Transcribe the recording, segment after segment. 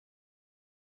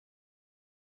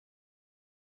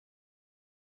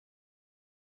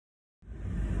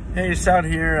Hey, just out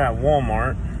here at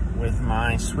Walmart with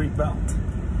my sweet belt.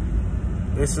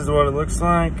 This is what it looks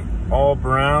like, all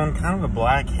brown, kind of a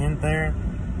black hint there.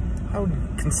 I would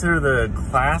consider the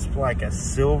clasp like a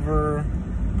silver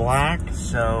black,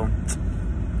 so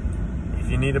if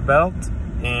you need a belt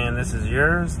and this is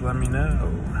yours, let me know.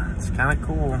 It's kind of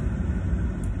cool.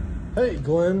 Hey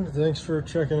Glenn, thanks for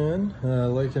checking in.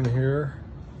 Lakin here.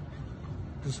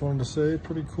 Just wanted to say,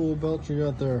 pretty cool belt you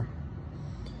got there.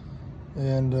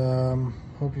 And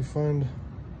hope you find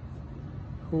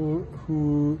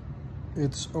who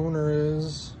its owner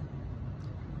is.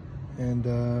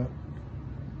 And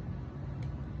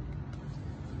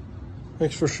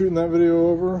thanks for shooting that video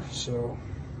over. So,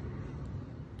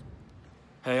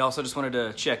 hey, also just wanted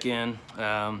to check in.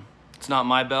 It's not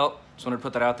my belt. Just wanted to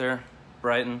put that out there.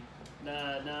 Brighton.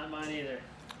 Nah, not mine either.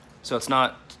 So it's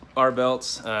not our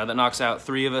belts. That knocks out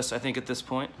 3 of us, I think, at this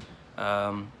point.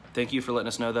 Thank you for letting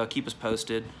us know, though. Keep us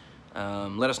posted.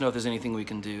 Let us know if there's anything we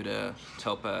can do to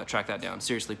help track that down.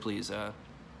 Seriously, please.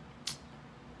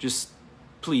 Just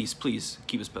please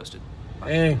keep us posted.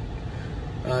 Hey,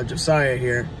 Josiah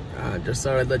here. Just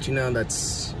thought I'd let you know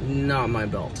that's not my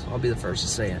belt. I'll be the first to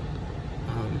say it.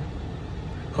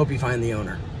 Hope you find the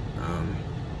owner.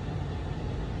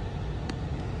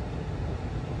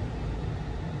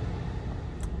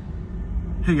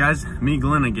 Hey guys, me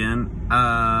Glenn again.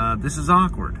 This is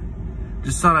awkward.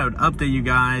 Just thought I would update you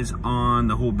guys on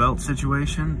the whole belt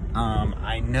situation.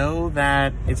 I know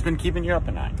that it's been keeping you up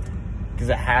at night, because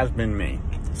it has been me.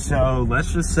 So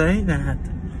let's just say that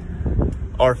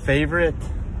our favorite,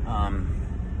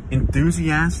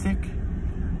 enthusiastic,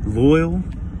 loyal,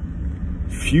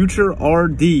 future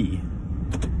RD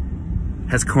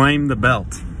has claimed the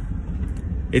belt.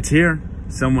 It's here.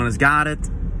 Someone has got it.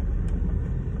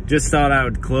 Just thought I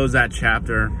would close that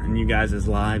chapter in you guys'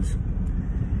 lives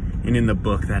and in the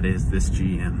book that is this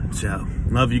GM. So,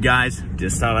 love you guys.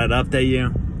 Just thought I'd update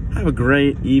you. Have a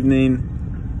great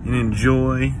evening and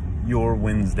enjoy your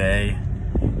Wednesday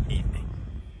evening.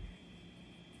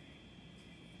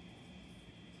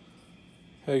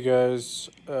 hey guys,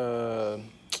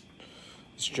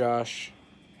 it's Josh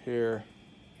here.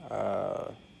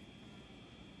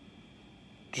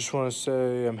 Just want to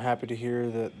say I'm happy to hear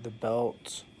that the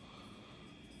belt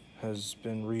has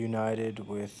been reunited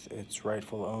with its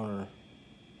rightful owner.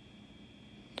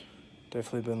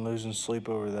 Definitely been losing sleep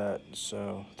over that,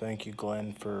 so thank you,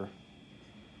 Glenn, for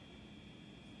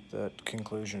that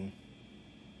conclusion.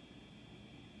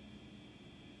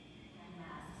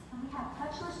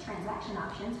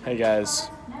 Hey guys,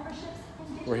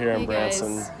 we're here in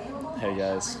Branson. Hey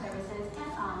guys.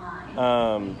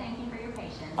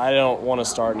 I don't want to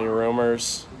start any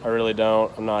rumors. I really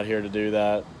don't. I'm not here to do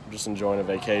that. I'm just enjoying a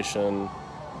vacation.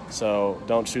 So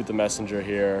don't shoot the messenger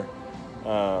here.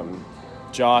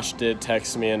 Josh did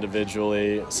text me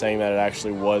individually saying that it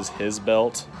actually was his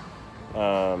belt,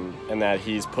 and that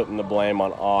he's putting the blame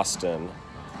on Austin.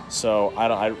 So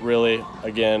I really,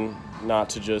 again,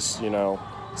 not to just,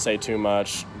 say too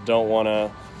much. Don't want to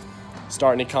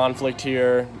start any conflict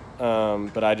here,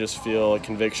 but I just feel a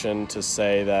conviction to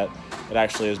say that it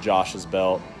actually is Josh's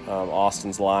belt.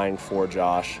 Austin's lying for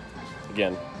Josh.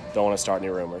 Again, don't want to start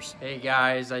any rumors. Hey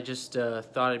guys, I just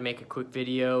thought I'd make a quick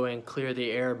video and clear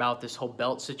the air about this whole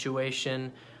belt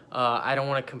situation. I don't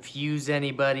want to confuse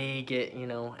anybody, get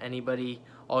anybody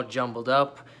all jumbled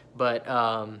up, but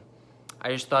I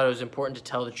just thought it was important to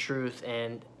tell the truth,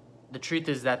 and the truth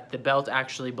is that the belt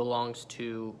actually belongs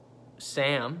to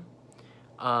Sam.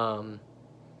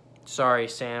 Sorry,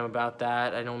 Sam, about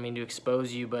that. I don't mean to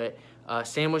expose you, but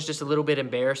Sam was just a little bit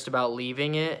embarrassed about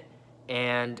leaving it,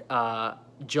 and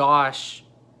Josh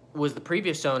was the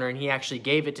previous owner, and he actually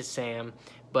gave it to Sam,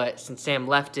 but since Sam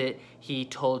left it, he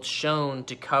told Sean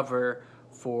to cover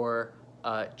for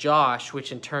Josh,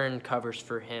 which in turn covers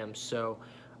for him. So,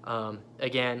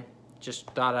 again, just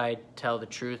thought I'd tell the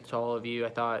truth to all of you. I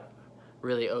thought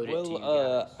really owed it to you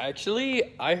guys.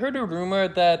 Actually, I heard a rumor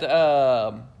that,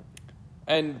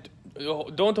 and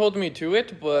don't hold me to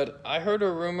it, but I heard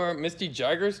a rumor Misty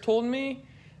Jaggers told me,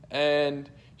 and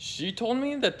she told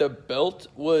me that the belt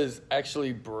was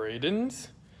actually Braden's.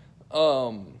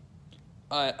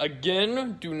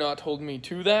 Again, do not hold me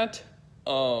to that.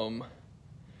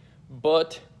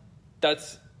 But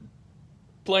that's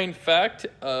plain fact,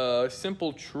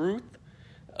 simple truth.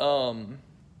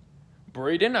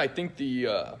 Braden, I think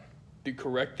the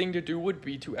correct thing to do would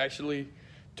be to actually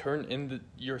turn in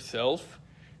yourself.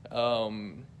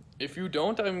 If you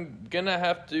don't, I'm gonna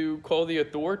have to call the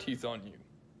authorities on you.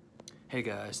 Hey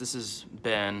guys, this is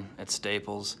Ben at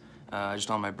Staples,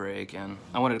 just on my break, and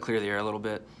I wanted to clear the air a little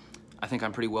bit. I think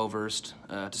I'm pretty well versed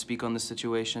to speak on this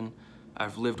situation.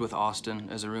 I've lived with Austin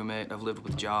as a roommate. I've lived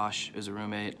with Josh as a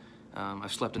roommate.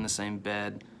 I've slept in the same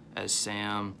bed as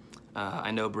Sam.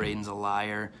 I know Braden's a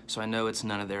liar, so I know it's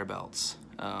none of their belts.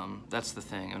 That's the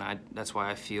thing, and that's why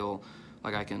I feel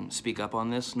like I can speak up on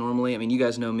this normally. I mean, you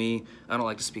guys know me. I don't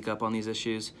like to speak up on these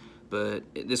issues, but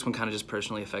this one kind of just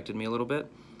personally affected me a little bit.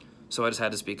 So I just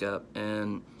had to speak up,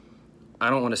 and I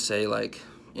don't want to say like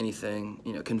anything,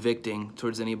 you know, convicting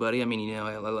towards anybody. I mean, you know,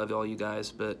 I love all you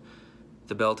guys, but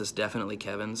the belt is definitely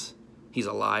Kevin's. He's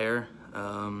a liar.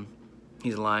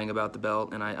 He's lying about the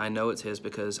belt, and I know it's his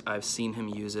because I've seen him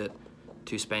use it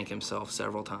to spank himself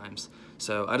several times.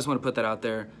 So I just want to put that out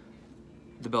there.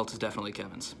 The belt is definitely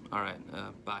Kevin's. All right,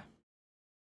 bye.